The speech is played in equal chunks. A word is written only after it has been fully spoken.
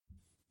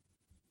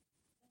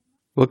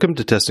Welcome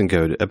to Test and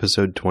Code,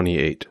 episode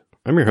 28.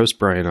 I'm your host,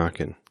 Brian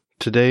Ocken.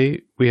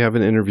 Today, we have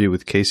an interview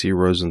with Casey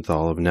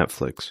Rosenthal of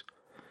Netflix.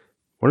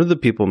 One of the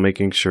people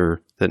making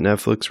sure that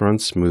Netflix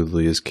runs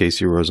smoothly is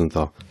Casey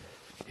Rosenthal.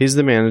 He's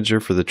the manager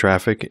for the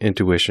traffic,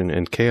 intuition,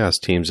 and chaos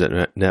teams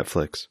at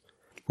Netflix.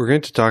 We're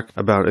going to talk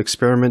about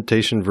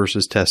experimentation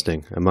versus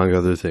testing, among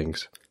other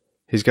things.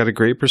 He's got a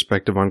great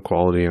perspective on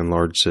quality on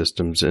large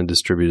systems and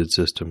distributed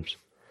systems.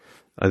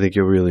 I think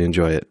you'll really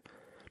enjoy it.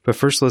 But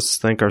first, let's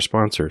thank our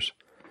sponsors.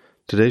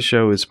 Today's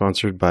show is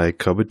sponsored by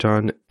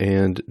Kobuton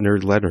and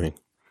Nerd Lettering.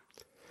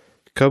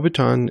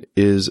 Kobuton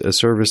is a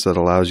service that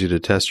allows you to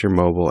test your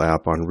mobile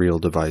app on real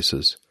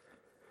devices.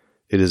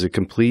 It is a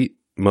complete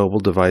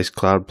mobile device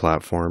cloud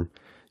platform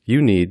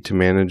you need to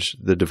manage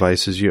the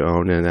devices you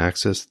own and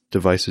access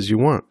devices you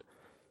want.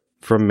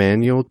 From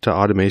manual to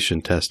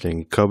automation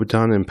testing,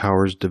 Kobuton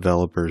empowers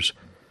developers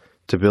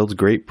to build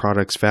great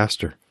products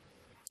faster.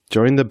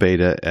 Join the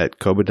beta at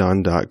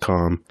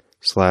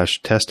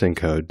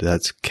kobuton.com/testandcode.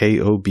 That's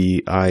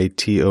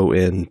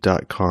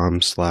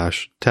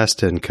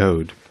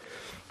KOBITON.com/testandcode.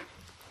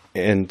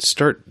 And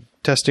start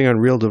testing on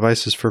real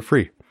devices for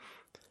free.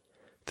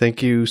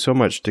 Thank you so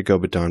much to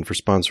Kobuton for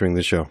sponsoring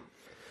the show.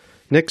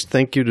 Next,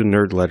 thank you to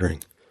Nerd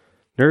Lettering.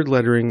 Nerd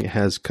Lettering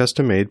has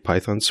custom-made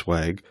Python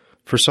swag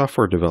for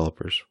software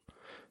developers.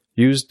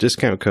 Use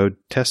discount code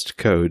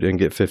TESTCODE and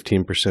get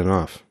 15%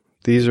 off.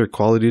 These are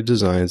quality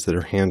designs that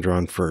are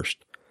hand-drawn first.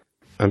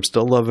 I'm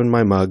still loving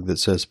my mug that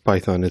says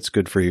Python, it's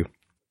good for you.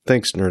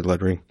 Thanks, Nerd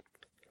Lettering.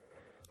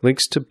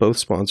 Links to both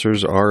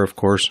sponsors are, of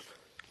course,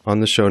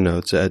 on the show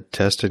notes at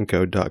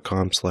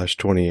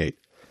testandcode.com/28.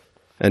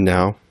 And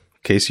now,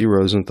 Casey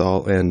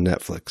Rosenthal and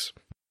Netflix.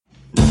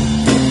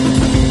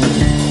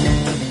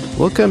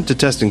 Welcome to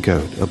Test and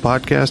Code, a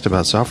podcast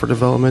about software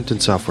development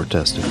and software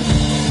testing.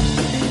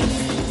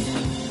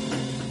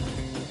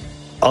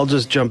 I'll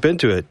just jump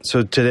into it.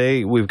 So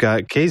today we've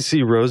got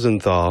Casey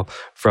Rosenthal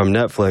from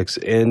Netflix.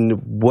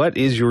 And what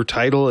is your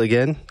title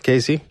again,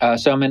 Casey?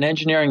 So I'm an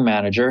engineering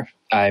manager.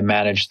 I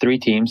manage 3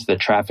 teams, the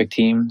traffic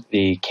team,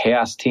 the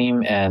chaos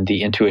team, and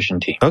the intuition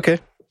team. Okay.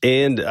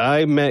 And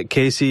I met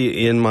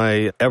Casey in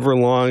my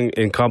ever-long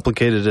and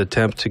complicated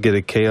attempt to get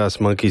a Chaos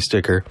Monkey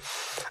sticker.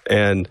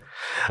 And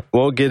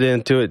won't get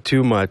into it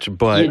too much,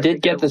 but... You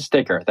did get the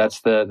sticker. Yeah,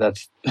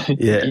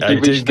 I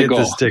did get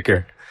the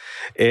sticker.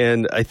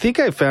 And I think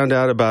I found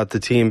out about the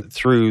team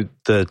through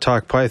the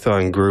Talk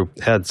Python group,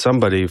 had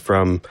somebody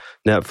from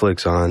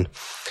Netflix on.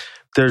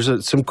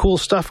 There's some cool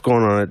stuff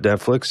going on at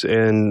Netflix,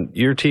 and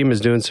your team is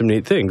doing some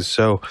neat things.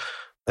 So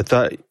I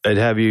thought I'd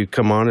have you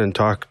come on and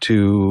talk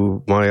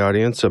to my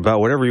audience about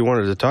whatever you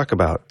wanted to talk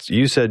about.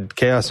 You said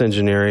chaos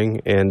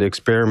engineering and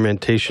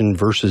experimentation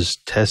versus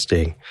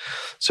testing.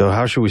 So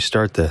how should we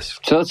start this?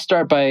 So let's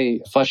start by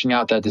fleshing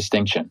out that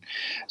distinction.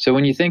 So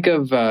when you think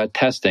of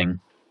testing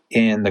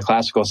in the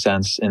classical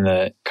sense, in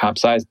the comp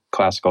sci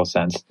classical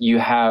sense, you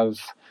have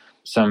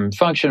some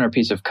function or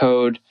piece of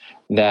code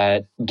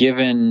that,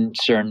 given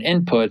certain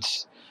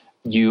inputs,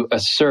 you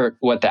assert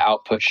what the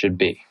output should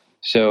be.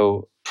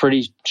 So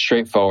pretty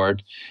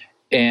straightforward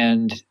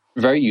and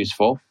very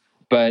useful.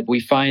 But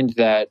we find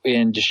that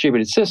in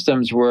distributed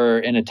systems, we're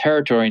in a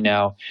territory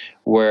now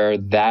where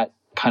that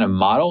kind of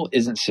model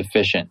isn't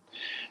sufficient.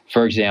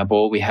 For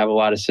example, we have a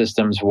lot of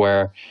systems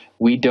where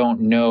we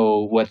don't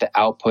know what the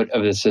output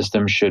of the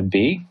system should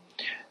be,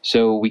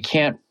 so we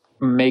can't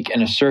make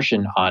an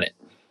assertion on it.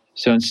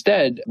 So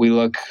instead, we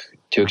look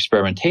to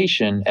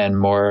experimentation and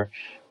more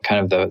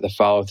kind of the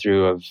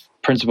follow-through of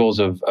principles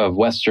of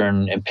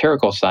Western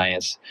empirical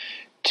science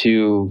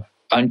to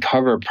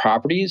uncover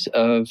properties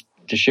of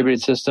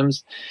distributed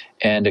systems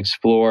and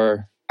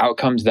explore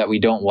outcomes that we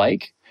don't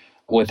like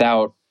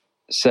without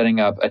setting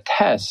up a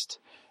test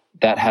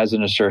that has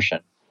an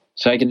assertion.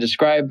 So I can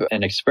describe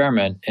an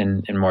experiment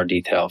in more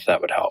detail if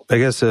that would help. I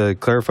guess to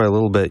clarify a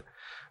little bit,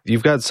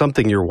 you've got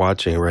something you're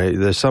watching, right?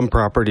 There's some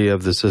property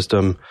of the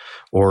system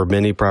or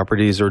many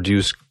properties, or do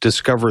you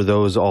discover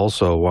those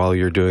also while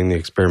you're doing the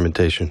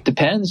experimentation?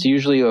 Depends.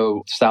 Usually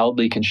a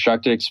solidly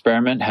constructed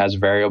experiment has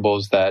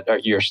variables that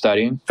you're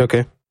studying.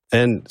 Okay.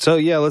 And so,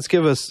 let's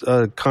give us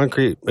a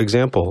concrete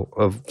example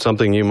of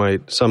something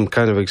some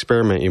kind of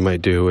experiment you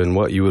might do and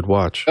what you would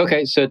watch.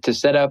 Okay, so to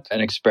set up an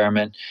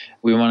experiment,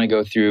 we want to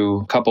go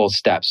through a couple of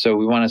steps. So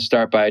we want to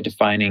start by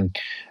defining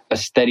a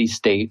steady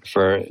state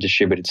for a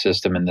distributed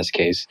system in this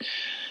case,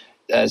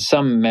 as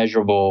some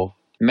measurable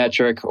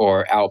metric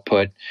or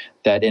output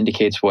that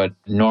indicates what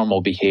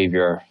normal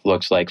behavior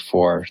looks like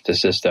for the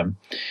system.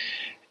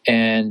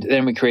 And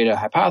then we create a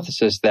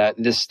hypothesis that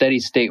this steady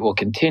state will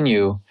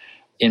continue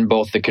in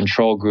both the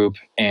control group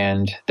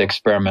and the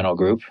experimental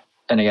group.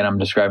 And again, I'm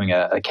describing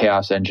a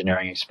chaos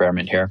engineering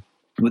experiment here.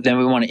 But then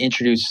we want to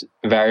introduce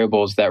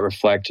variables that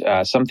reflect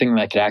something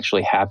that could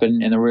actually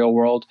happen in the real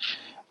world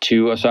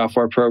to a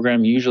software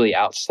program, usually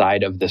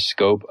outside of the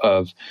scope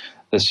of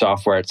the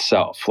software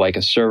itself, like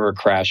a server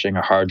crashing,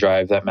 a hard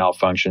drive that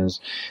malfunctions,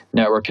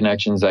 network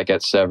connections that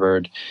get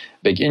severed,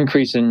 big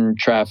increase in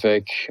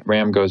traffic,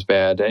 RAM goes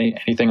bad,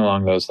 anything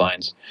along those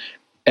lines.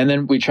 And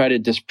then we try to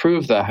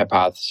disprove the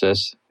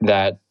hypothesis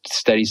that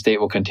steady state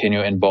will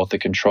continue in both the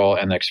control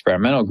and the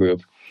experimental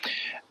group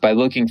by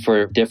looking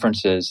for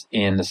differences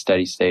in the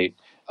steady state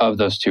of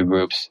those two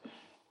groups,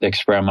 the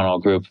experimental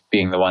group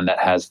being the one that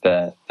has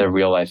the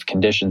real-life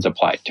conditions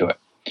applied to it.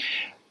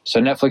 So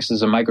Netflix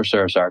is a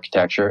microservice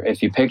architecture.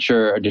 If you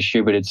picture a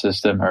distributed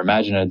system, or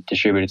imagine a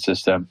distributed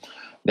system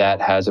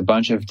that has a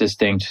bunch of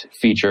distinct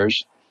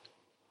features,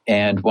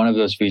 and one of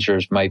those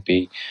features might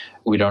be,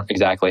 we don't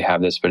exactly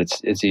have this, but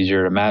it's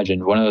easier to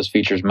imagine. One of those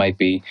features might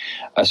be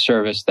a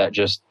service that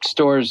just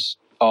stores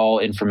all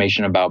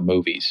information about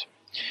movies.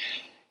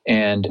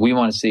 And we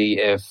want to see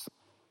if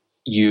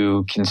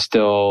you can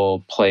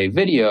still play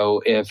video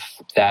if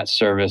that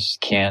service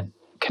can't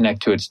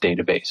connect to its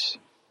database.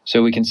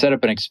 So we can set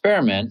up an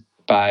experiment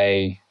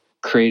by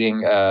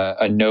creating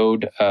a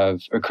node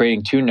of, or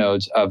creating two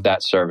nodes of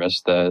that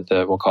service,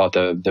 we'll call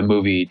it the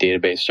movie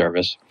database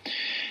service,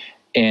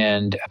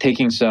 and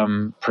taking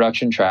some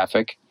production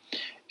traffic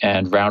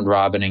and round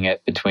robining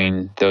it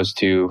between those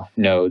two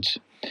nodes.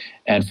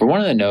 And for one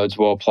of the nodes,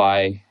 we'll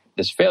apply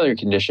this failure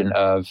condition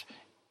of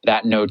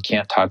that node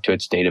can't talk to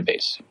its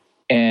database.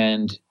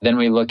 And then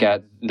we look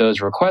at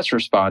those request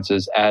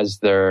responses as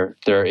they're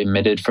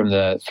emitted from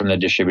the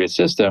distributed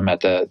system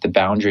at the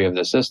boundary of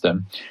the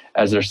system,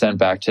 as they're sent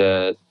back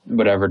to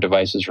whatever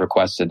devices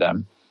requested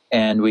them.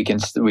 And we can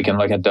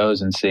look at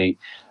those and see,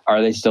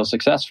 are they still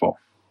successful?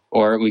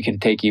 Or we can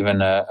take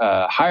even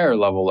a higher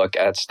level look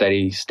at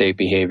steady state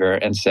behavior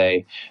and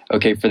say,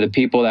 okay, for the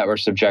people that were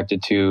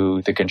subjected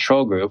to the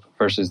control group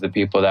versus the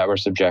people that were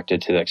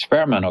subjected to the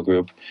experimental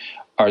group,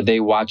 are they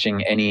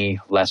watching any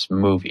less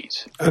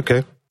movies?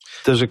 Okay.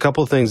 There's a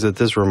couple things that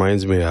this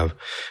reminds me of.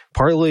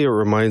 Partly it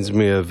reminds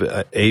me of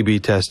A/B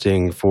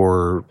testing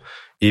for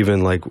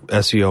even like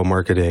SEO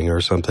marketing or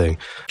something,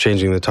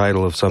 changing the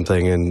title of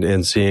something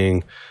and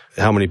seeing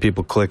how many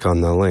people click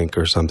on the link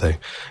or something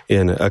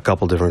in a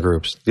couple different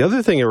groups. The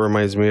other thing it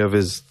reminds me of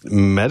is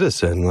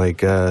medicine, like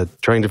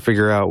trying to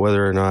figure out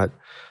whether or not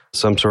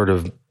some sort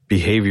of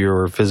behavior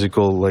or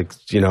physical, like,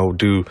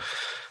 do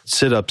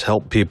sit-ups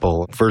help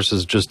people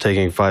versus just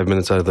taking 5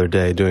 minutes out of their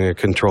day, doing a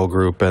control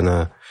group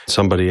and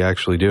somebody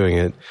actually doing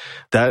it.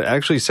 That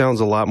actually sounds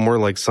a lot more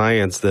like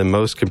science than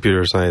most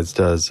computer science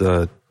does,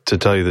 to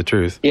tell you the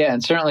truth. Yeah,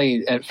 and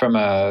certainly from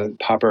a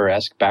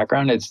Popper-esque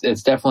background, it's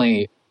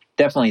definitely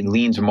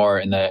leans more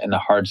in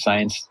the hard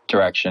science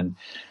direction.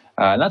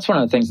 And that's one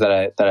of the things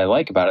that I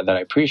like about it, that I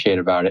appreciate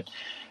about it.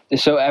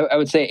 So I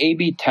would say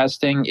A/B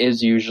testing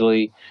is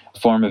usually a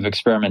form of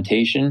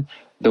experimentation.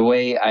 The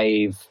way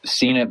I've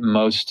seen it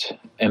most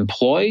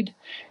employed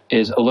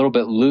is a little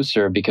bit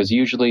looser, because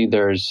usually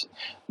there's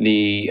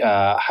the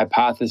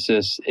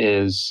hypothesis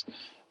is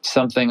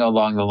something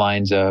along the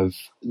lines of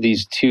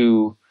these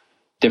two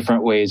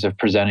different ways of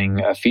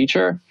presenting a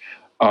feature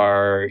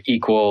are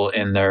equal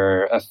in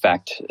their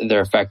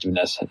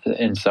effectiveness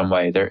in some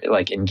way. Their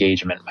like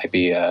engagement might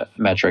be a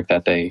metric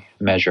that they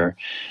measure.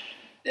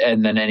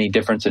 And then any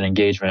difference in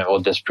engagement will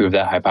disprove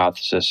that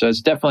hypothesis. So it's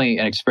definitely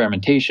an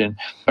experimentation,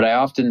 but I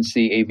often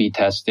see A/B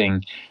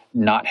testing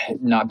not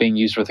being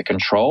used with a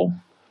control.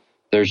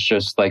 There's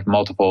just like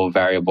multiple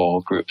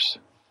variable groups,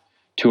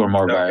 two or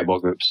more variable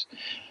groups,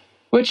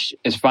 which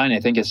is fine. I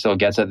think it still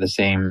gets at the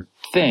same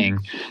thing.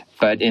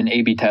 But in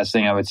A/B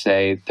testing, I would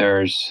say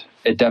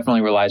it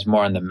definitely relies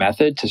more on the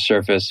method to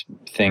surface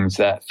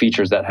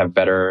features that have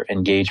better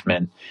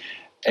engagement.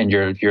 And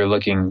you're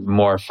looking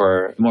more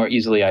for more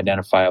easily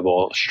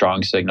identifiable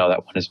strong signal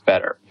that one is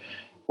better.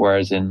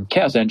 Whereas in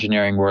chaos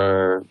engineering,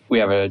 where we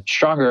have a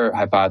stronger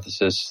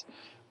hypothesis,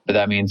 but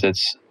that means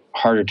it's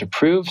harder to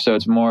prove. So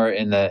it's more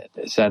in the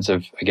sense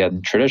of,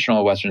 again,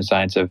 traditional Western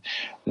science of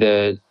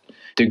the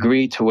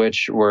degree to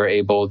which we're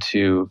able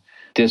to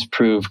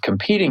disprove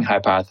competing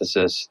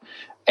hypothesis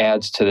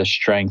adds to the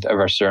strength of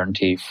our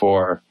certainty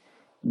for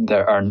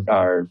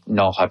our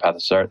null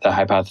hypothesis, or the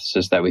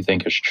hypothesis that we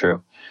think is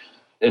true.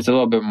 It's a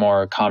little bit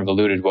more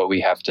convoluted what we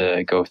have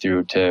to go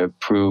through to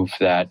prove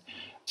that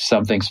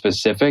something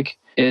specific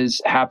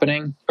is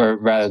happening, or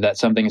rather that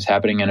something is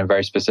happening in a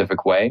very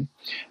specific way.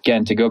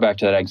 Again, to go back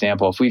to that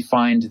example, if we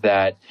find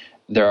that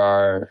there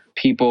are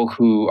people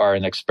who are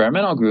in the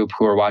experimental group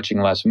who are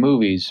watching less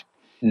movies,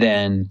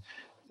 then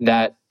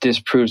that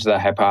disproves the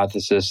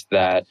hypothesis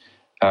that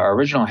our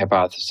original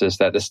hypothesis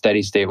that the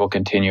steady state will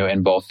continue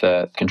in both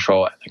the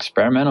control and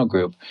experimental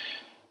group.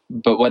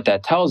 But what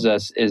that tells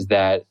us is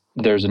that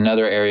there's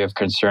another area of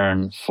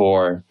concern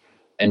for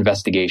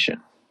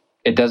investigation.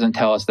 It doesn't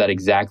tell us that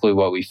exactly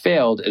what we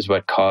failed is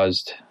what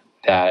caused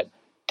that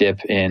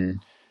dip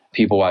in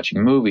people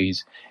watching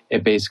movies.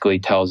 It basically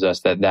tells us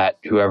that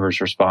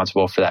whoever's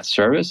responsible for that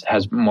service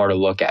has more to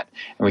look at.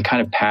 And we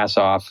kind of pass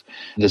off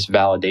this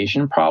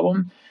validation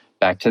problem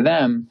back to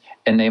them,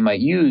 and they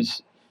might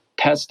use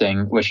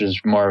testing, which is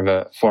more of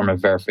a form of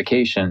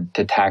verification,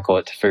 to tackle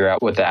it, to figure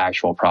out what the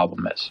actual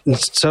problem is.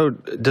 So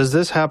does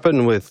this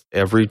happen with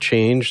every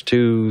change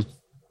to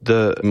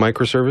the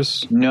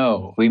microservice?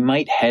 No, we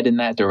might head in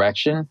that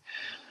direction,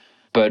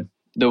 but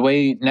the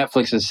way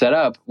Netflix is set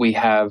up, we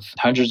have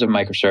hundreds of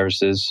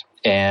microservices,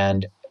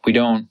 and we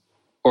don't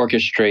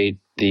orchestrate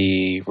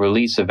the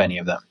release of any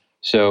of them.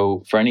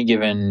 So for any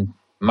given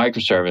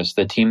microservice,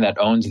 the team that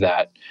owns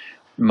that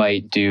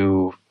might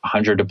do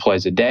 100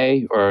 deploys a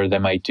day, or they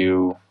might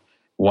do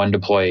one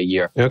deploy a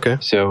year. Okay.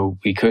 So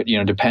we could,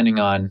 depending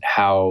on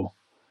how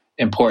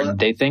important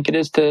they think it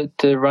is to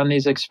run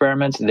these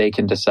experiments, they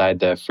can decide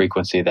the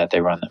frequency that they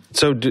run them.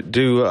 So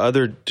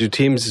do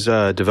teams,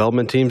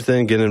 development teams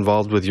then get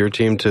involved with your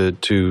team to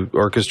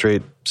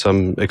orchestrate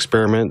some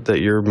experiment that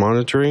you're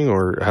monitoring,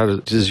 or how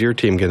does your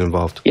team get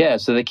involved? Yeah,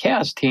 so the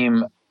Chaos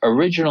team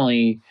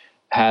originally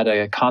had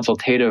a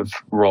consultative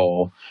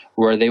role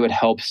where they would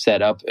help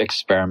set up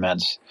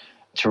experiments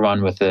to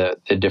run with the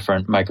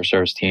different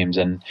microservice teams.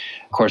 And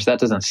of course, that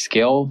doesn't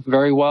scale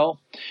very well.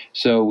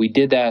 So we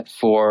did that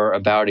for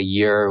about a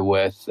year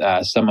with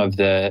some of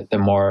the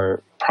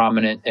more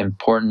prominent,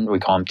 important, we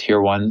call them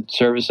tier 1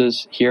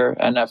 services here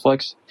at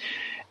Netflix.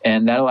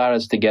 And that allowed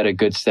us to get a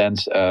good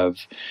sense of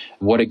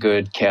what a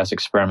good chaos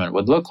experiment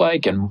would look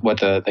like and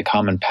what the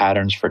common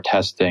patterns for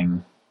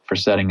testing, for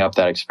setting up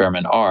that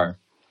experiment are.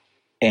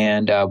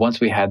 And once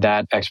we had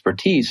that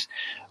expertise,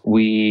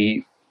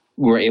 we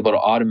were able to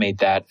automate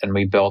that, and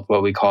we built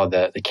what we call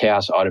the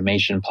chaos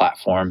automation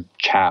platform,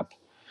 CHAP.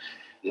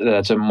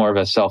 That's more of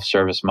a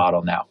self-service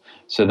model now.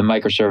 So the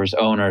microservice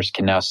owners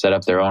can now set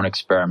up their own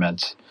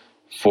experiments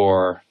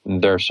for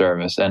their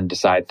service and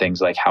decide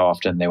things like how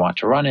often they want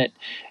to run it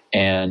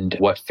and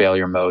what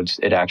failure modes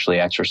it actually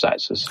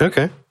exercises.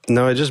 Okay.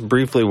 Now, I just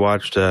briefly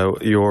watched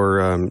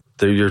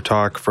your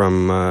talk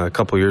from a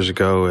couple years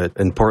ago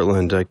in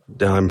Portland.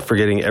 I'm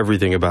forgetting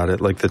everything about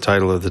it, like the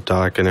title of the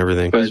talk and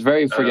everything. It was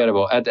very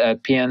forgettable. At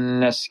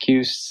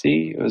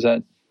PNSQC, was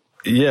that?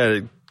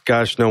 Yeah.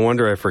 Gosh, no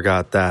wonder I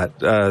forgot that.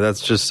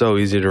 That's just so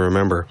easy to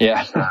remember.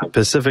 Yeah.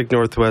 Pacific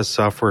Northwest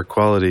Software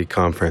Quality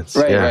Conference.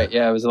 Right.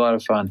 Yeah, it was a lot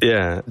of fun.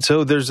 Yeah.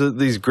 So there's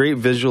these great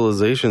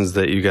visualizations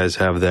that you guys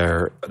have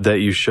there that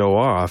you show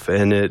off,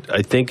 and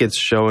I think it's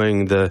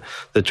showing the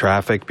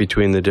traffic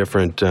between the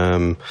different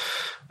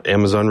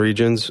Amazon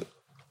regions.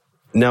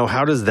 Now,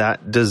 how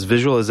does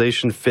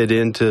visualization fit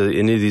into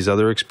any of these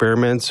other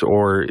experiments,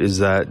 or is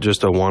that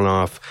just a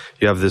one-off?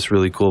 You have this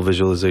really cool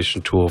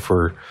visualization tool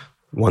for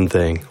one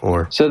thing,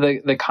 or? So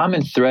the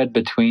common thread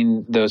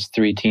between those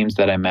three teams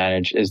that I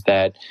manage is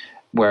that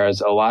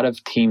whereas a lot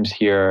of teams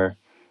here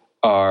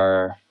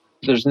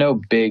there's no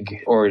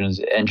big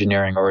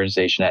engineering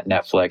organization at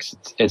Netflix.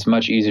 It's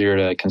much easier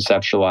to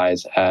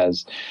conceptualize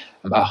as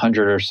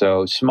 100 or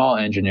so small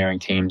engineering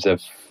teams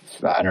of,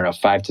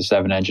 5 to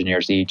 7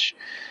 engineers each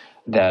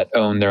that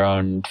own their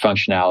own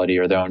functionality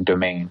or their own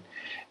domain.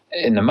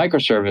 In the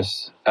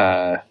microservice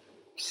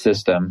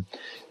system,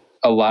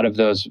 a lot of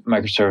those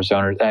microservice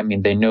owners,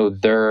 they know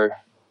their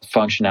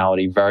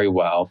functionality very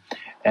well.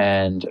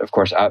 And of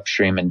course,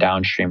 upstream and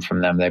downstream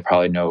from them, they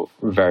probably know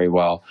very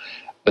well.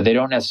 But they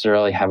don't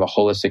necessarily have a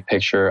holistic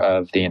picture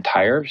of the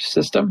entire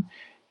system.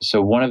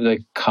 So one of the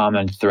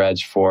common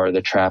threads for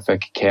the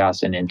traffic,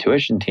 chaos, and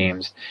intuition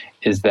teams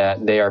is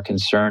that they are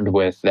concerned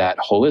with that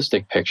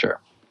holistic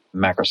picture,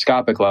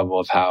 macroscopic level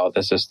of how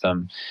the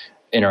system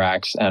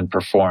interacts and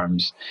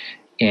performs.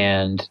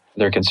 And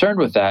they're concerned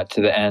with that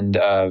to the end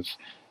of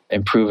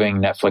improving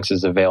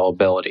Netflix's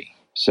availability.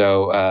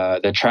 So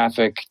the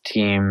traffic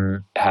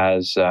team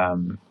has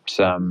some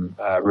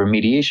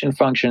remediation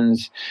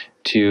functions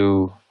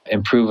to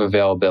improve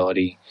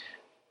availability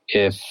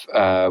if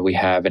we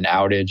have an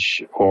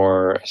outage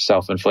or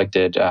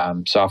self-inflicted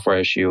software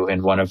issue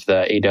in one of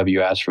the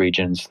AWS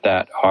regions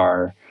that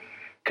our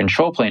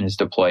control plane is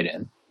deployed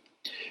in.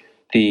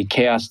 The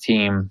chaos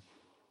team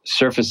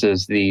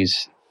surfaces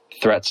these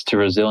threats to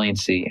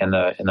resiliency in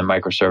the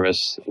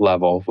microservice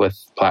level with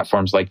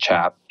platforms like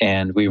CHAP,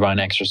 and we run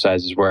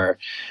exercises where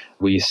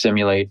we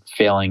simulate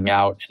failing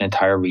out an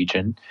entire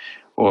region,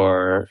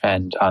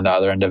 and on the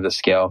other end of the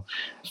scale,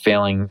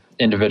 failing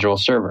individual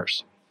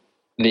servers.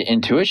 The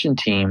intuition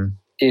team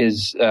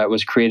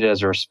was created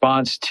as a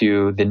response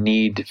to the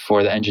need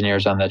for the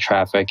engineers on the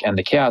traffic and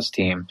the chaos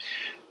team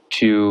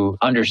to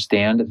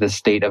understand the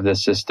state of the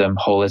system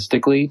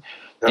holistically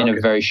in a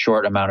very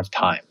short amount of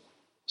time.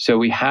 So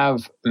we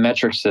have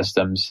metric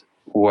systems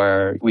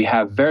where we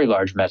have very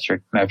large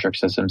metric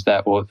systems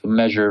that will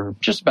measure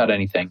just about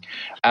anything,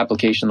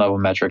 application level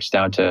metrics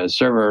down to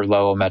server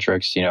level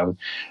metrics,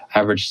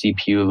 average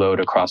CPU load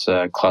across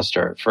a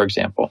cluster, for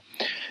example.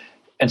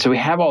 And so we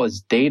have all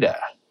this data.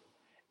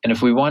 And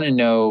if we want to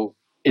know,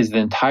 is the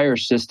entire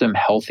system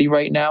healthy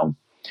right now?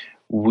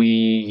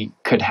 We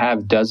could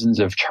have dozens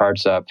of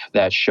charts up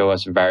that show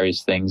us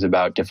various things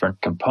about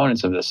different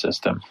components of the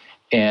system.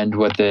 And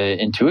what the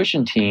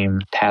intuition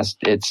team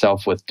tasked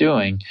itself with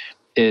doing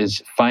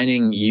is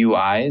finding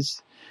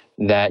UIs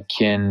that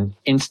can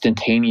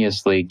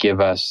instantaneously give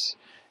us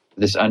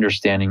this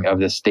understanding of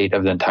the state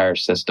of the entire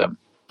system.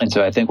 And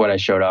so I think what I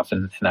showed off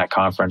in that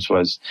conference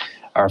was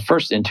our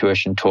first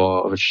intuition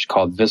tool, which is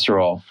called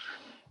Visceral,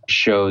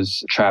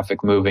 shows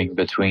traffic moving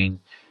between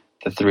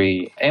the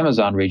 3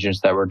 Amazon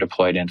regions that were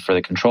deployed in for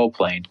the control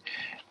plane.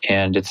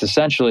 And it's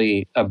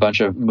essentially a bunch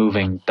of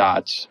moving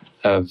dots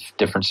of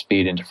different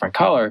speed and different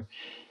color.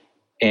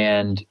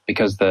 And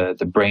because the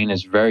brain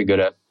is very good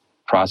at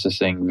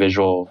processing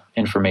visual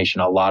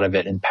information, a lot of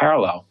it in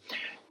parallel,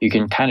 you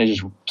can kind of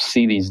just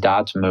see these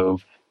dots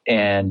move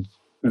and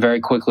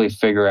very quickly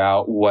figure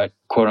out what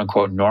quote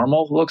unquote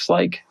normal looks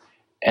like.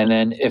 And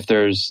then if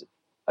there's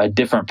a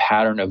different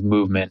pattern of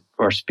movement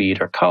or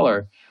speed or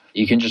color,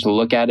 you can just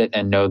look at it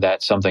and know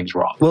that something's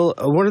wrong. Well,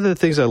 one of the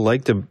things I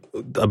liked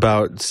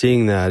about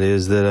seeing that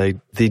is that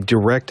the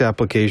direct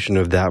application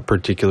of that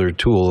particular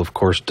tool, of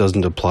course,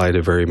 doesn't apply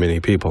to very many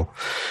people.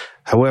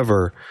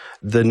 However,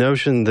 the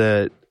notion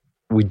that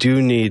we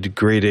do need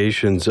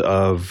gradations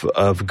of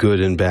good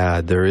and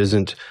bad. There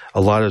isn't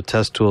a lot of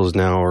test tools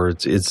now where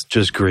it's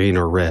just green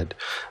or red.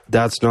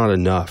 That's not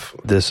enough.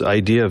 This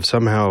idea of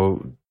somehow,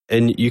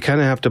 and you kind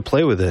of have to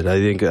play with it. I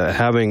think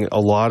having a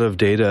lot of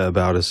data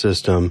about a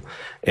system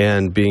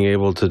and being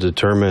able to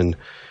determine,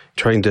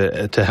 trying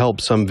to help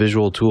some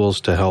visual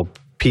tools to help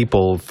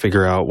people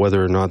figure out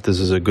whether or not this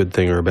is a good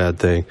thing or a bad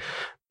thing.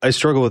 I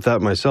struggle with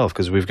that myself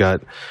because we've got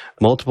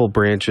multiple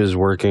branches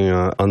working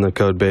on the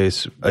code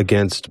base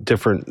against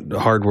different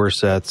hardware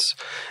sets,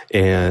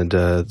 and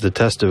the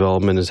test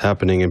development is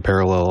happening in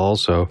parallel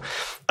also.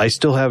 I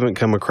still haven't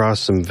come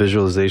across some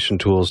visualization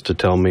tools to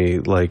tell me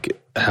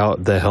like how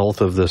the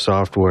health of the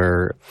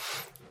software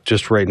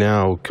just right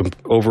now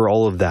over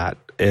all of that.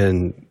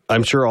 And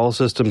I'm sure all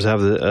systems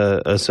have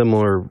a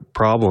similar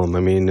problem.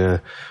 I mean,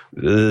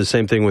 the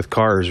same thing with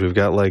cars. We've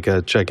got like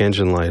a check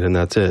engine light and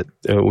that's it.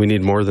 We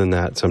need more than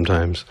that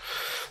sometimes.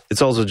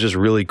 It's also just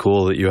really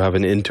cool that you have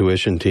an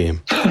intuition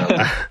team.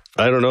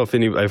 I don't know if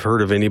I've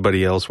heard of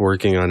anybody else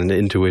working on an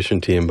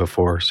intuition team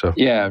before. So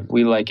yeah,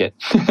 we like it.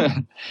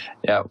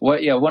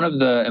 One of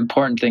the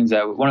important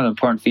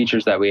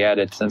features that we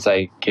added since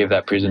I gave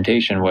that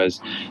presentation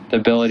was the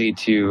ability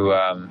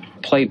to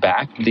play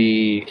back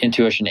the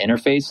intuition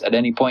interface at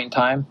any point in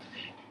time.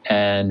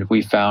 And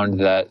we found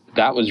that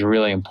was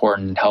really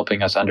important in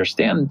helping us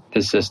understand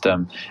the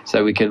system, so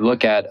that we could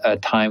look at a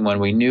time when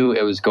we knew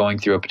it was going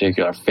through a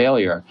particular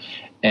failure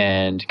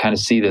and kind of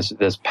see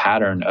this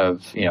pattern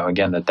of,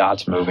 again, the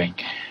dots moving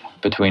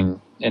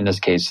between, in this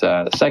case,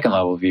 the second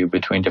level view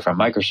between different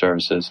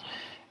microservices.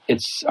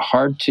 It's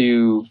hard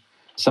to,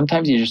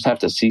 sometimes you just have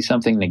to see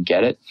something to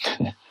get it.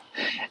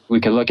 We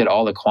could look at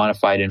all the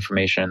quantified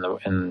information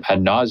in ad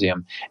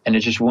nauseum, and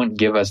it just wouldn't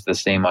give us the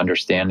same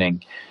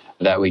understanding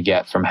that we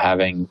get from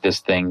having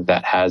this thing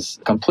that has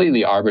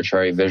completely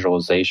arbitrary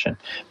visualization,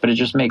 but it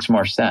just makes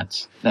more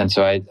sense. And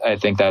so I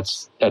think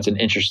that's an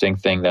interesting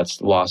thing that's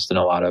lost in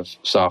a lot of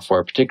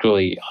software,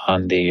 particularly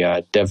on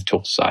the dev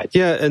tool side.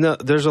 Yeah, and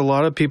there's a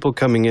lot of people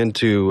coming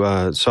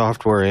into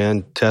software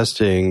and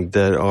testing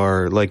that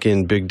are like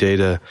in big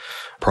data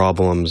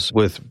problems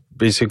with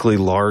basically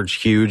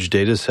large, huge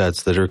data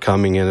sets that are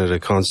coming in at a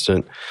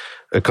constant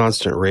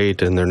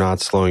rate, and they're not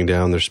slowing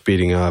down, they're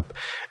speeding up,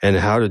 and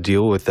how to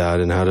deal with that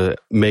and how to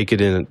make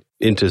it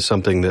into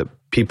something that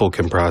people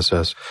can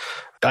process.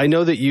 I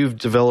know that you've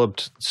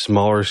developed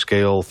smaller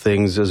scale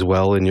things as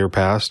well in your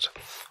past,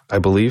 I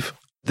believe.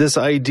 This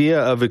idea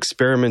of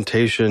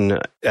experimentation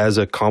as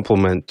a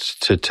complement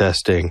to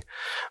testing,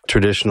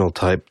 traditional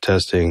type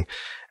testing,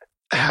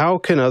 how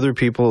can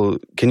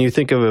you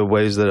think of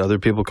ways that other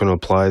people can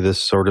apply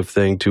this sort of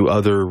thing to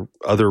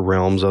other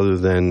realms other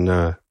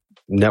than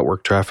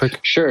network traffic?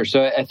 Sure.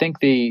 So I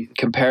think the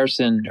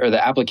comparison or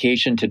the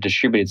application to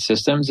distributed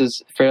systems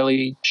is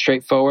fairly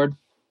straightforward,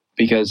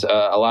 because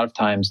a lot of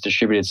times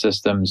distributed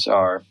systems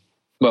are,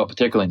 well,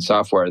 particularly in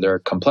software, they're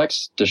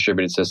complex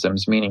distributed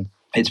systems, meaning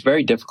it's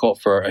very difficult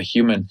for a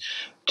human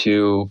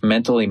to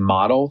mentally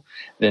model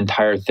the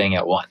entire thing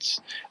at once.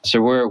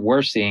 So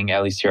we're seeing,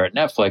 at least here at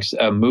Netflix,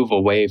 a move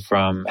away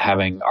from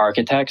having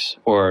architects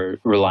or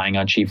relying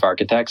on chief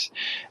architects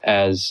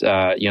as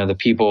the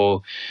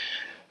people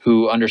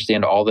who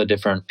understand all the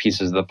different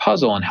pieces of the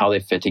puzzle and how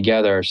they fit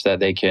together, so that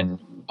they can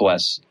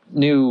bless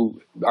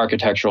new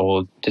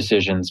architectural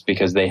decisions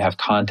because they have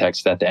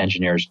context that the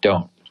engineers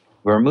don't.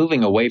 We're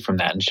moving away from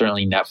that, and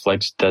certainly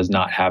Netflix does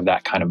not have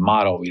that kind of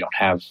model. We don't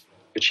have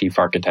chief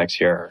architects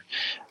here,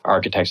 or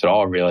architects at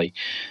all, really.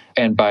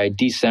 And by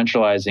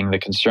decentralizing the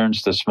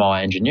concerns to small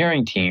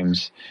engineering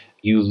teams,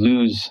 you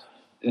lose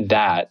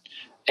that,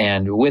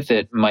 and with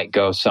it might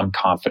go some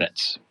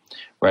confidence.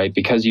 Right?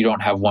 Because you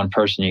don't have one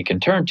person you can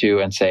turn to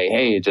and say,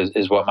 hey,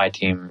 is what my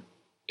team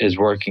is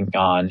working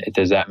on,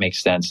 does that make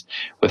sense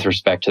with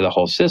respect to the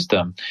whole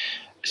system?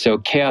 So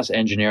chaos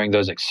engineering,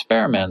 those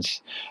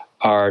experiments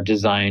are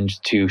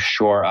designed to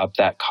shore up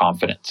that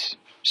confidence.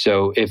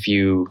 So if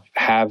you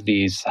have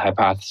these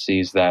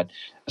hypotheses that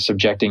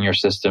subjecting your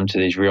system to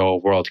these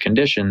real world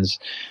conditions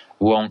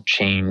won't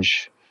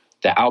change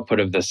the output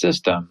of the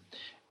system,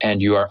 and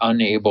you are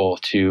unable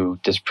to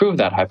disprove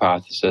that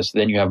hypothesis,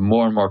 then you have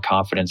more and more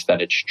confidence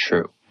that it's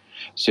true.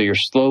 So you're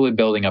slowly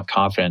building up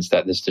confidence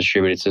that this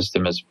distributed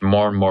system is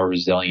more and more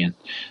resilient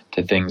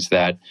to things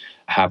that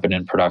happen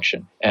in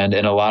production. And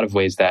in a lot of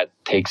ways, that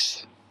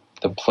takes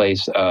the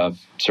place of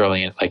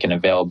certainly like an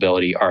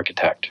availability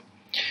architect.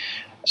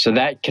 So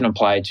that can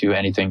apply to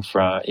anything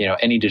from,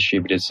 any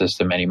distributed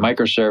system, any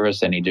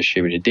microservice, any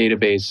distributed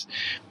database,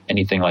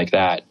 anything like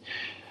that.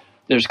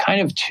 There's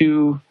kind of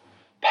two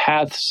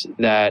paths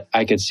that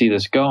I could see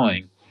this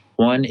going.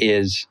 One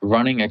is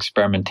running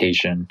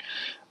experimentation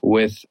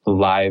with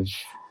live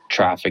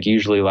traffic,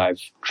 usually live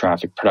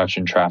traffic,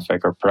 production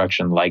traffic, or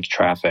production-like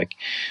traffic,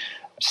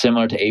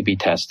 similar to A/B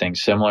testing,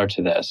 similar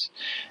to this.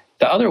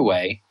 The other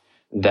way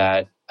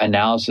that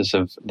analysis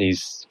of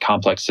these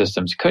complex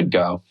systems could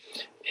go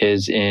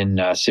is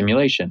in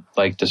simulation,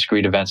 like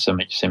discrete event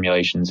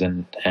simulations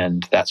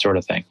and that sort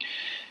of thing.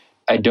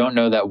 I don't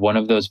know that one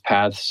of those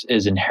paths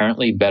is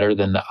inherently better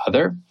than the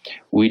other.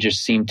 We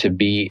just seem to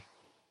be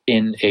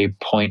in a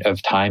point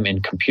of time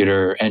in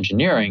computer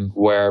engineering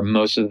where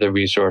most of the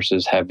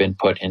resources have been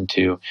put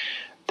into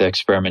the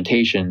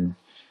experimentation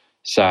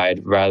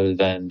side rather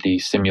than the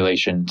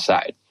simulation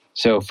side.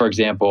 So, for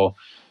example,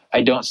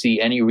 I don't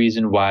see any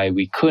reason why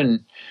we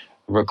couldn't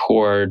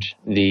record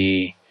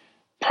the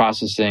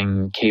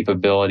processing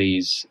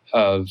capabilities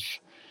of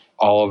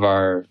all of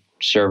our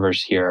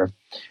servers here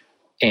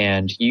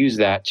and use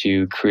that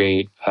to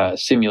create a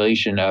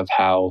simulation of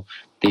how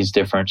these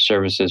different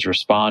services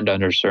respond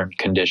under certain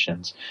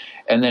conditions.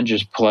 And then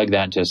just plug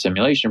that into a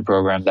simulation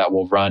program that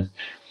will run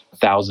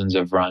thousands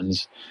of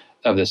runs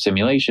of the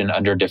simulation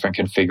under different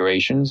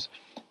configurations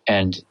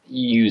and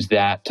use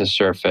that to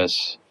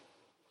surface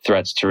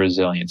threats to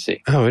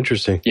resiliency. Oh,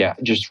 interesting. Yeah,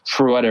 just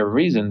for whatever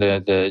reason,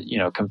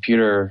 the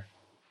computer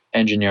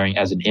engineering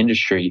as an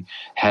industry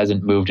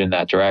hasn't moved in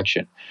that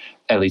direction.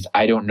 At least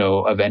I don't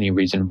know of any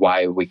reason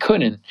why we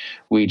couldn't.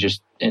 We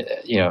just,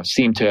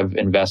 seem to have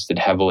invested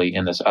heavily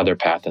in this other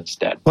path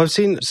instead. Well, I've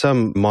seen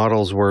some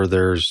models where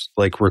there's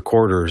like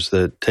recorders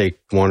that take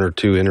one or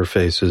two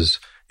interfaces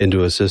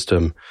into a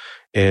system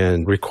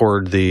and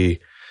record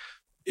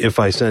if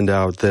I send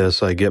out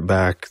this, I get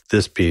back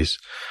this piece,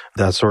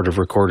 that sort of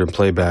record and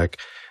playback.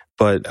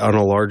 But on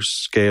a large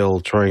scale,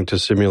 trying to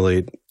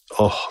simulate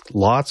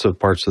lots of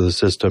parts of the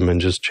system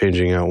and just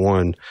changing out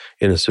one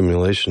in a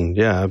simulation.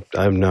 Yeah,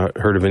 I've not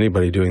heard of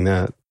anybody doing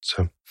that.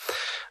 So it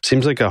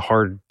seems like a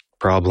hard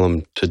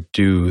problem to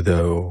do,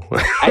 though.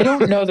 I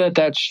don't know that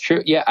that's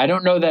true. Yeah, I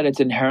don't know that it's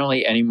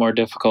inherently any more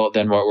difficult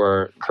than what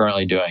we're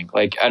currently doing.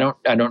 Like, I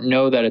don't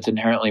know that it's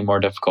inherently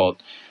more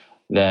difficult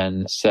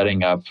than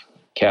setting up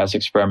chaos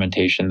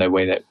experimentation the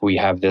way that we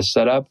have this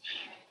set up.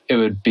 It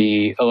would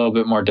be a little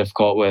bit more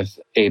difficult with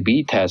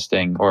A/B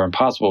testing, or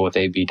impossible with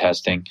A/B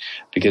testing,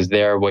 because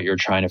there what you're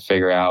trying to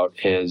figure out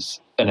is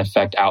an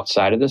effect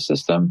outside of the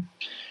system,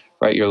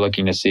 right? You're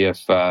looking to see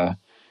if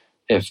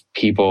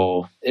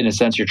people, in a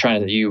sense,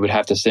 you would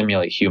have to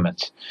simulate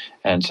humans.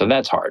 And so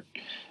that's hard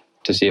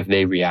to see if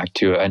they react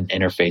to an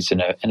interface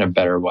in a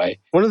better way.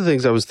 One of the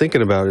things I was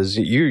thinking about is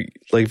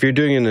if you're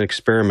doing an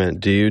experiment,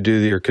 do you do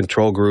your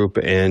control group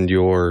and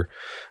your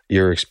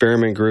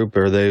experiment group?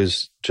 Are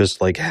those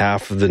just like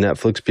half of the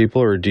Netflix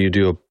people, or do you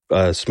do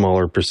a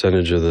smaller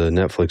percentage of the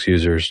Netflix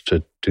users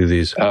to do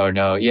these? Oh,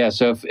 no. Yeah.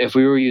 So if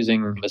we were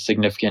using a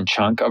significant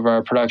chunk of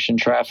our production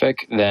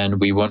traffic, then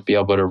we wouldn't be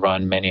able to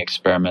run many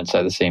experiments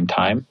at the same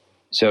time.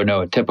 So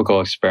no, a typical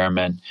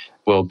experiment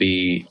will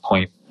be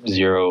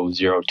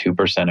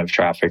 0.002% of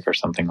traffic or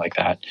something like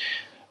that.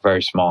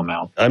 Very small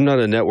amount. I'm not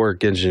a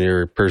network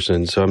engineer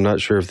person, so I'm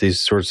not sure if these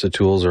sorts of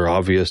tools are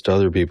obvious to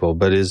other people,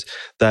 but is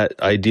that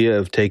idea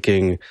of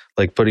putting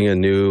a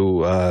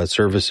new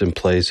service in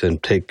place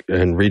and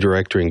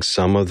redirecting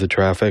some of the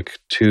traffic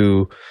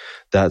to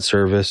that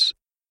service,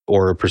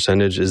 or a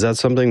percentage, is that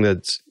something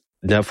that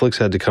Netflix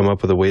had to come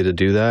up with a way to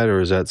do that, or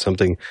is that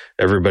something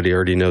everybody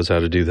already knows how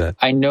to do that?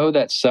 I know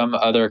that some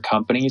other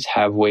companies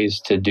have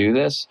ways to do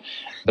this,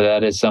 but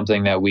that is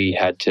something that we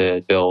had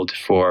to build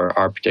for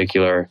our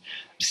particular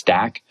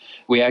stack.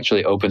 We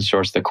actually open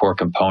sourced the core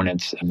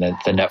components and the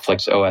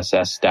Netflix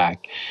OSS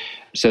stack.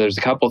 So there's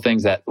a couple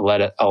things that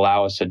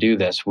allow us to do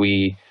this.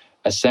 We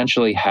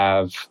essentially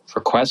have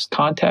request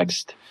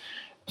context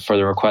for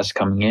the request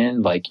coming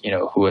in, like,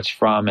 who it's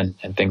from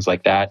and things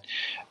like that.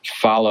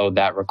 Follow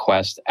that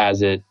request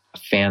as it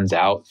fans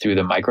out through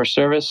the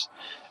microservice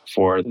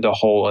for the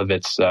whole of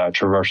its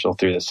traversal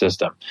through the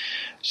system.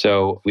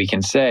 So we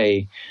can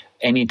say,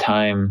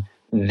 anytime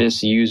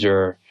this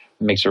user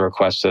makes a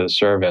request to the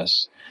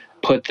service,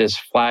 put this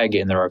flag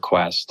in the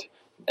request,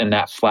 and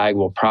that flag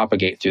will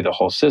propagate through the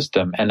whole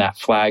system. And that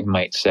flag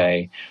might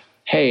say,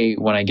 hey,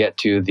 when I get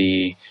to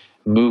the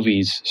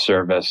movies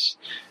service,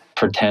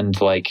 pretend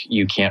like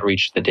you can't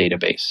reach the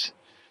database.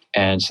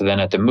 And so then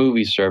at the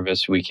movie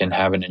service, we can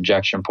have an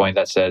injection point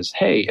that says,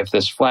 hey, if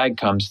this flag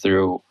comes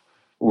through,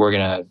 we're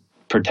going to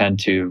pretend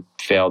to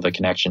fail the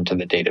connection to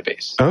the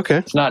database. Okay.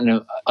 It's not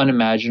an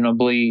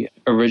unimaginably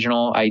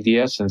original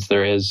idea, since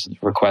there is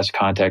request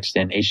context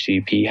in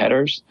HTTP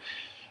headers,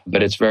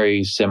 but it's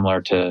very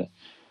similar to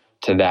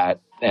that.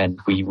 And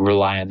we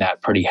rely on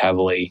that pretty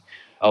heavily,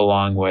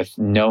 along with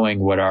knowing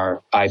what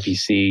our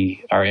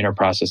IPC, our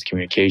inter-process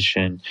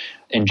communication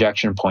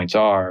injection points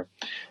are,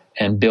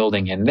 and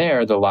building in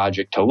there the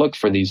logic to look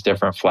for these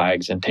different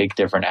flags and take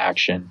different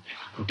action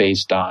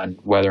based on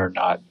whether or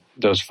not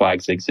those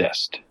flags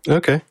exist.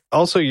 Okay.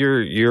 Also,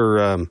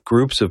 your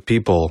groups of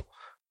people,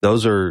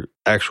 those are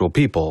actual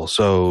people,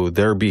 so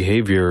their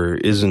behavior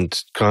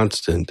isn't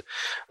constant.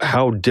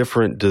 How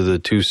different do the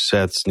two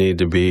sets need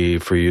to be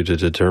for you to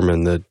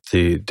determine that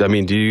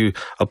do you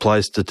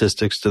apply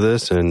statistics to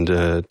this and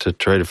to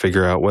try to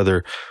figure out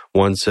whether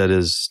one set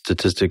is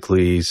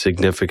statistically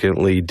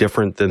significantly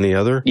different than the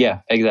other?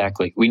 Yeah,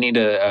 exactly. We need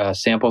a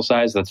sample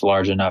size that's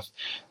large enough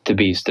to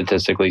be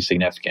statistically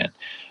significant,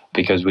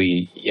 because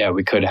we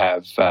could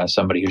have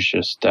somebody who's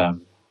just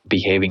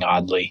behaving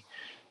oddly,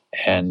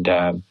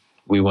 and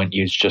we wouldn't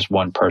use just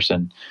one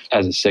person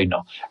as a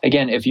signal.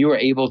 Again, if you were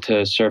able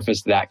to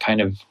surface that kind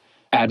of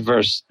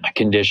adverse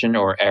condition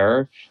or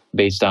error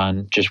based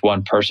on just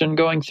one person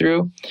going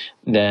through,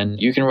 then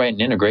you can write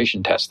an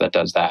integration test that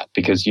does that,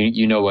 because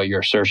you know what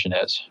your assertion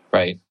is,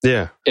 right?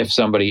 Yeah. If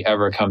somebody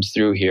ever comes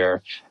through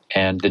here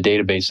and the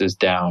database is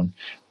down,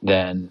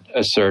 then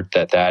assert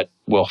that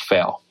will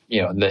fail,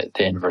 the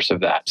inverse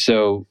of that.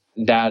 So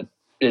that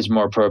is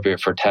more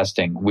appropriate for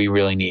testing. We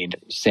really need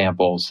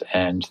samples,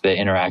 and the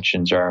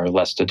interactions are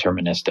less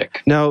deterministic.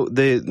 Now,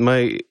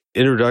 my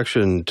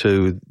introduction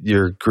to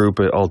your group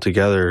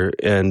altogether,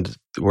 and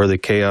where the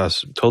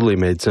chaos totally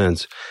made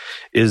sense,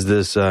 is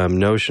this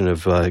notion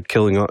of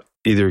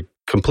either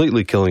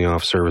completely killing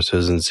off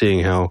services and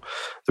seeing how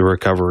the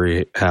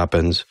recovery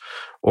happens,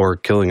 or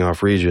killing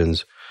off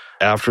regions.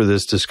 After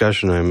this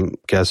discussion, I'm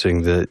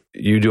guessing that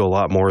you do a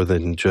lot more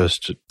than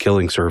just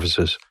killing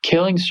services.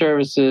 Killing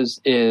services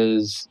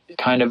is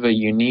kind of a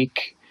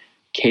unique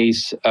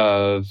case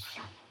of,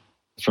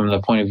 from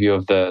the point of view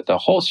of the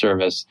whole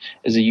service,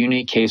 is a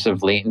unique case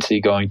of latency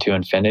going to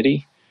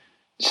infinity.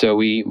 So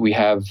we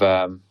have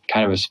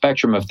kind of a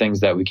spectrum of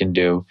things that we can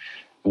do.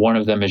 One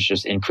of them is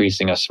just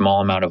increasing a small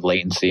amount of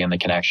latency in the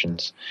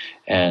connections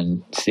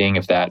and seeing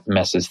if that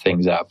messes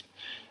things up.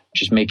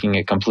 Just making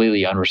it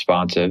completely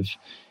unresponsive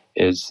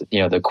is,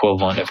 the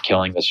equivalent of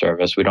killing the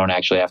service. We don't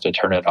actually have to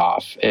turn it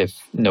off if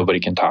nobody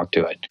can talk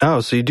to it. Oh,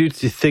 so you do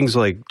things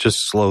like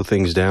just slow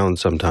things down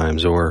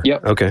sometimes, or?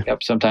 Yep. Okay.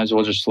 Yep. Sometimes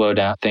we'll just slow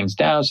things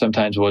down.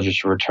 Sometimes we'll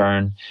just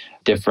return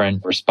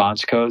different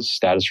response codes,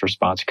 status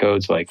response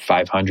codes, like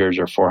 500s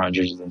or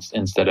 400s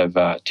instead of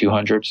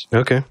 200s.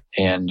 Okay.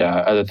 And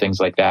other things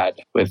like that.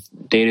 With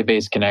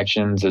database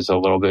connections, it's a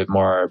little bit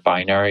more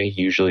binary.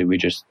 Usually we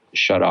just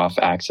shut off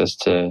access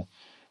to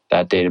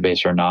that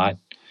database or not.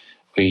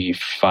 We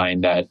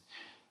find that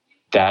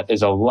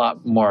is a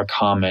lot more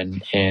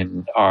common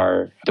in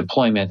our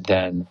deployment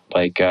than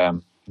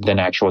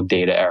actual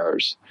data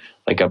errors,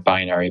 like a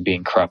binary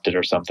being corrupted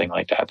or something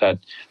like that. That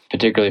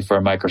particularly for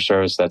a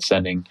microservice that's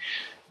sending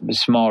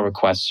small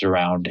requests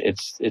around,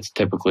 it's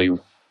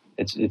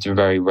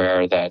very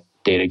rare that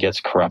data gets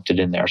corrupted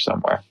in there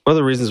somewhere. One of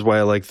the reasons why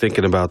I like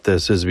thinking about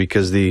this is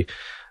because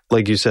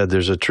like you said,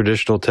 there's a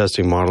traditional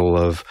testing model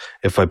of,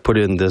 if I put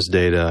in this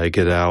data, I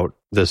get out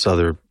this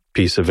other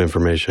piece of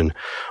information,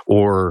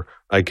 or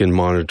I can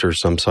monitor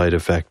some side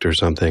effect or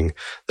something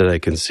that I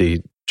can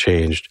see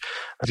changed.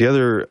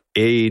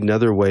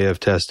 Another way of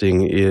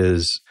testing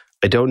is,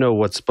 I don't know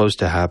what's supposed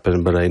to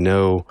happen, but I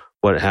know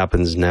what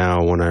happens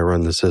now when I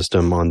run the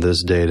system on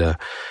this data,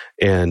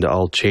 and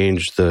I'll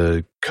change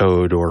the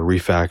code or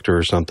refactor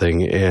or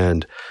something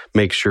and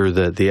make sure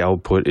that the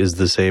output is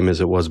the same as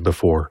it was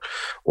before,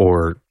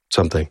 or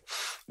something.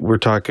 We're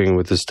talking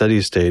with the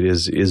steady state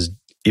is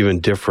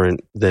even different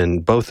than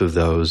both of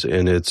those.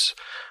 And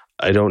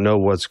I don't know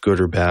what's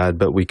good or bad,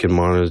 but we can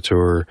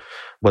monitor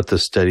what the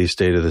steady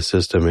state of the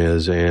system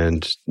is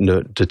and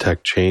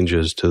detect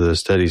changes to the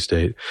steady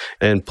state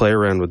and play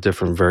around with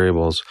different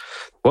variables,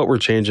 what we're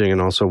changing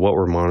and also what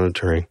we're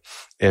monitoring.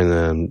 And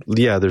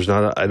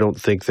I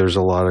don't think there's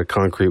a lot of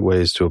concrete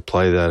ways to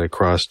apply that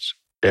across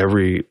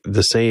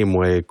the same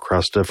way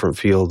across different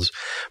fields.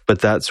 But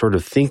that sort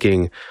of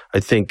thinking, I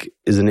think,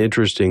 is an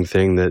interesting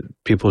thing that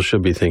people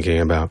should be thinking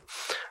about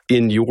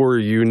in your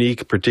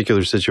unique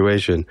particular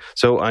situation.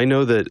 So I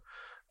know that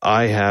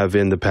I have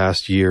in the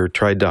past year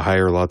tried to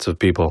hire lots of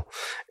people,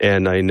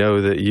 and I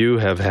know that you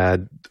have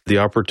had the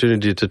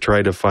opportunity to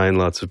try to find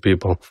lots of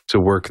people to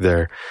work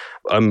there.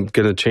 I'm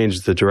going to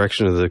change the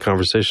direction of the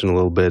conversation a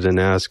little bit and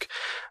ask,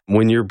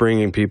 when you're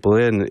bringing people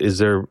in, is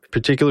there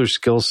particular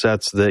skill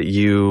sets that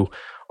you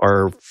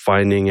are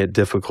finding it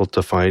difficult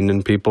to find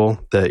in people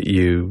that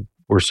you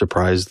were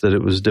surprised that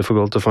it was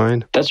difficult to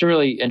find? That's a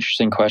really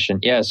interesting question.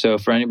 Yeah, so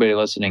for anybody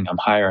listening, I'm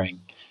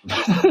hiring.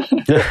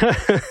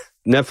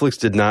 Netflix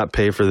did not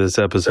pay for this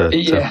episode.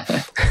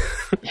 Yeah.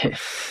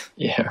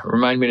 Yeah.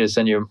 Remind me to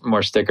send you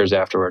more stickers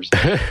afterwards.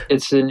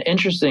 It's an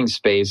interesting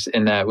space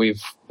in that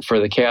for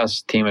the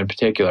Chaos team in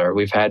particular,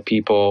 we've had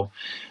people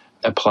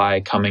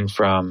apply coming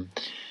from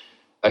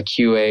a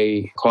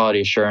QA,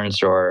 quality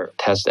assurance, or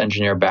test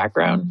engineer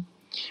background.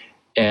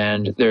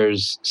 And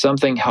there's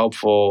something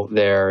helpful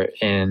there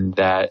in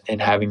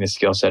having the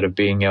skill set of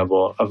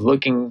of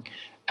looking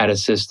at a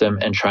system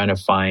and trying to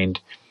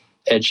find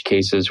edge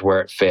cases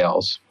where it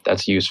fails.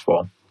 That's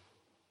useful.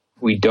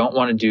 We don't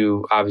want to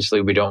do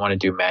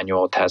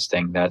manual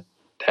testing. That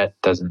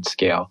doesn't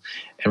scale.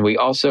 And we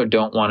also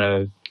don't want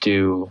to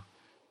do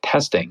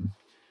testing.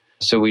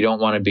 So we don't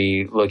want to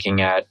be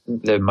looking at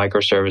the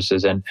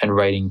microservices and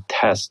writing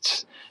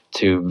tests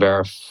to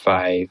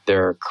verify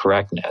their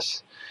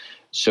correctness.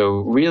 So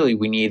really,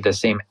 we need the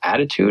same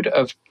attitude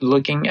of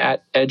looking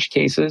at edge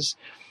cases,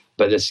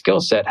 but the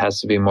skill set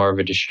has to be more of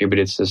a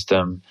distributed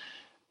system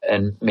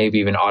and maybe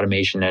even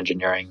automation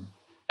engineering.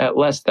 At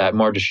less that,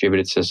 more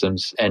distributed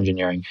systems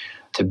engineering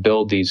to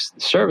build these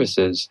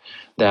services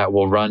that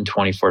will run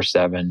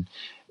 24/7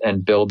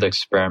 and build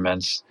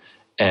experiments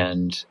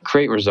and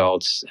create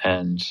results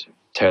and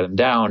tear them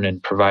down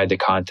and provide the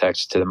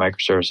context to the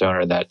microservice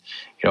owner that,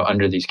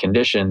 under these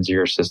conditions,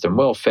 your system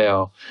will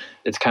fail.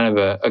 It's kind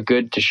of a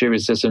good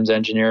distributed systems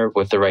engineer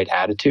with the right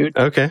attitude.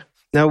 Okay.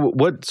 Now,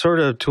 what sort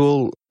of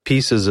tool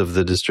pieces of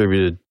the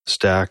distributed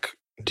stack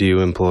do you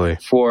employ?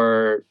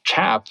 For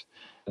CHAP,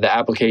 the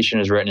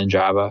application is written in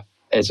Java.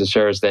 It's a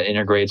service that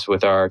integrates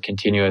with our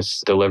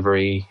continuous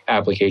delivery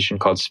application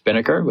called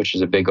Spinnaker, which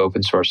is a big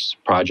open source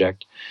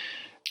project.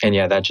 And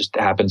yeah, that just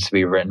happens to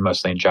be written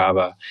mostly in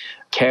Java.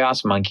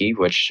 Chaos Monkey,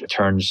 which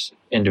turns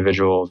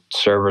individual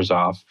servers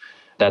off,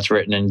 that's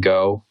written in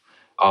Go,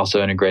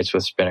 also integrates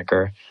with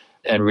Spinnaker.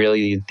 And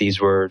really,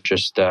 these were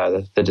just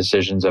the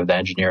decisions of the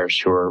engineers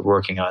who were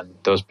working on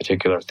those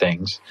particular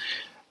things.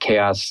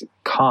 Chaos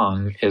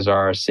Kong is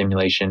our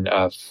simulation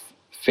of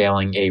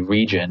failing a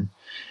region.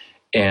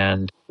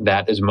 And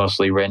that is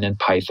mostly written in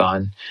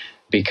Python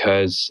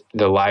because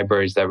the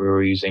libraries that we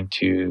were using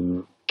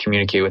to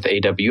communicate with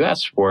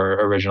AWS were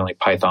originally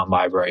Python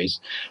libraries.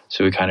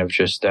 So we kind of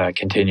just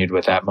continued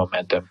with that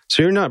momentum.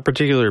 So you're not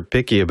particularly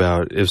picky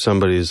about if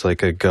somebody's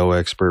like a Go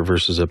expert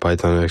versus a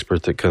Python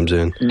expert that comes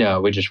in? No,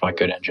 we just want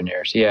good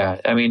engineers.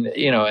 Yeah. I mean,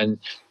 and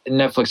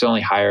Netflix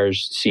only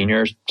hires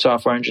senior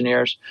software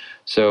engineers.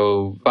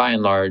 So by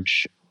and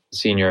large,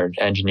 senior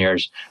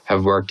engineers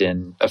have worked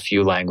in a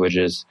few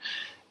languages.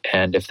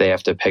 And if they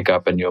have to pick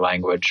up a new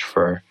language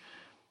for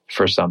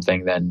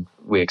something, then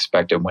we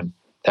expect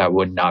that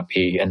would not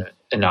be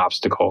an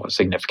obstacle, a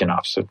significant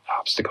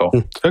obstacle.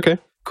 Okay,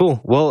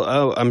 cool.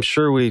 Well, I'm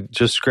sure we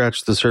just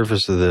scratched the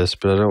surface of this,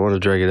 but I don't want to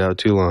drag it out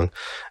too long.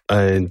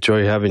 I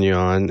enjoy having you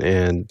on,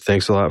 and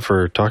thanks a lot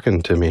for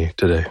talking to me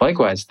today.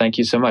 Likewise. Thank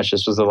you so much.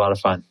 This was a lot of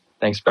fun.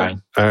 Thanks,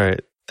 Brian. All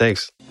right.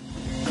 Thanks.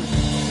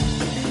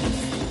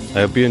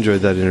 I hope you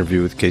enjoyed that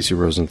interview with Casey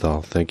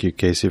Rosenthal. Thank you,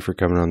 Casey, for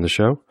coming on the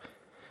show.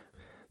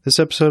 This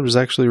episode was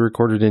actually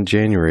recorded in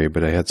January,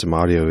 but I had some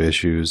audio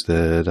issues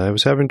that I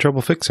was having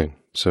trouble fixing.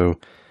 So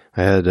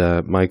I had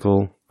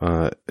Michael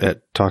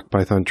at Talk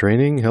Python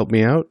Training help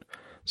me out.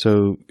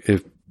 So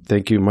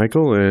thank you,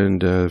 Michael.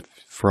 And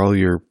for all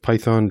your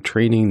Python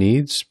training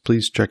needs,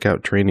 please check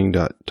out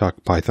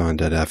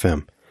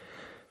training.talkpython.fm.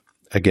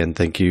 Again,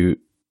 thank you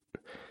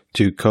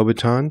to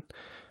Kobaton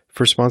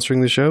for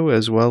sponsoring the show,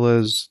 as well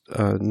as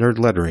Nerd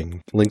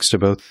Lettering. Links to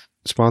both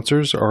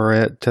sponsors are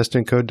at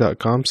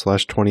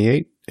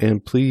testingcode.com/28,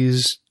 and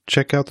please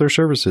check out their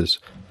services.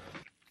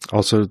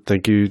 Also,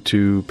 thank you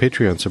to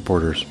Patreon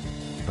supporters.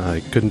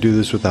 I couldn't do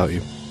this without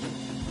you.